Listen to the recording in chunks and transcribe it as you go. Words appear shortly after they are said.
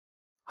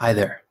Hi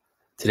there.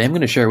 Today I'm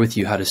going to share with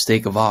you how to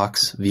stake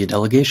AVAX via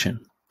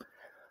delegation.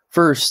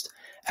 First,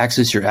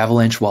 access your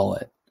Avalanche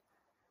wallet.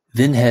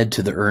 Then head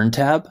to the Earn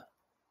tab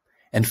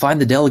and find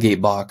the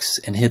Delegate box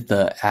and hit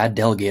the Add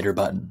Delegator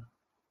button.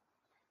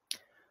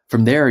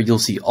 From there, you'll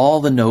see all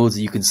the nodes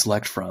that you can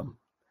select from.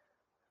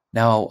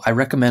 Now, I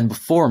recommend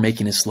before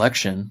making a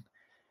selection,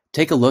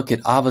 take a look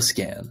at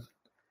AvaScan.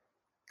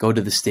 Go to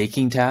the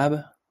Staking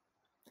tab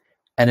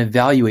and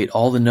evaluate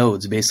all the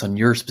nodes based on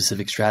your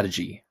specific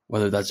strategy,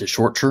 whether that's a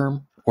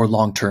short-term or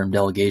long-term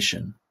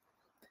delegation.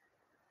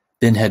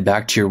 Then head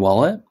back to your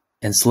wallet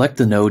and select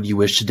the node you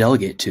wish to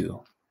delegate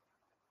to.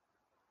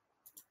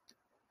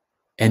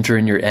 Enter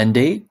in your end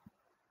date,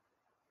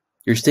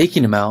 your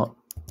staking amount,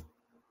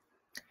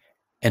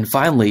 and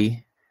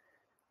finally,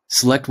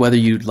 select whether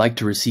you'd like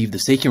to receive the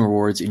staking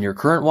rewards in your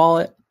current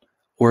wallet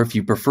or if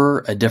you prefer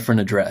a different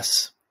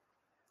address.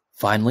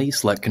 Finally,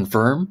 select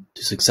Confirm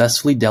to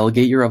successfully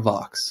delegate your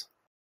AVAX.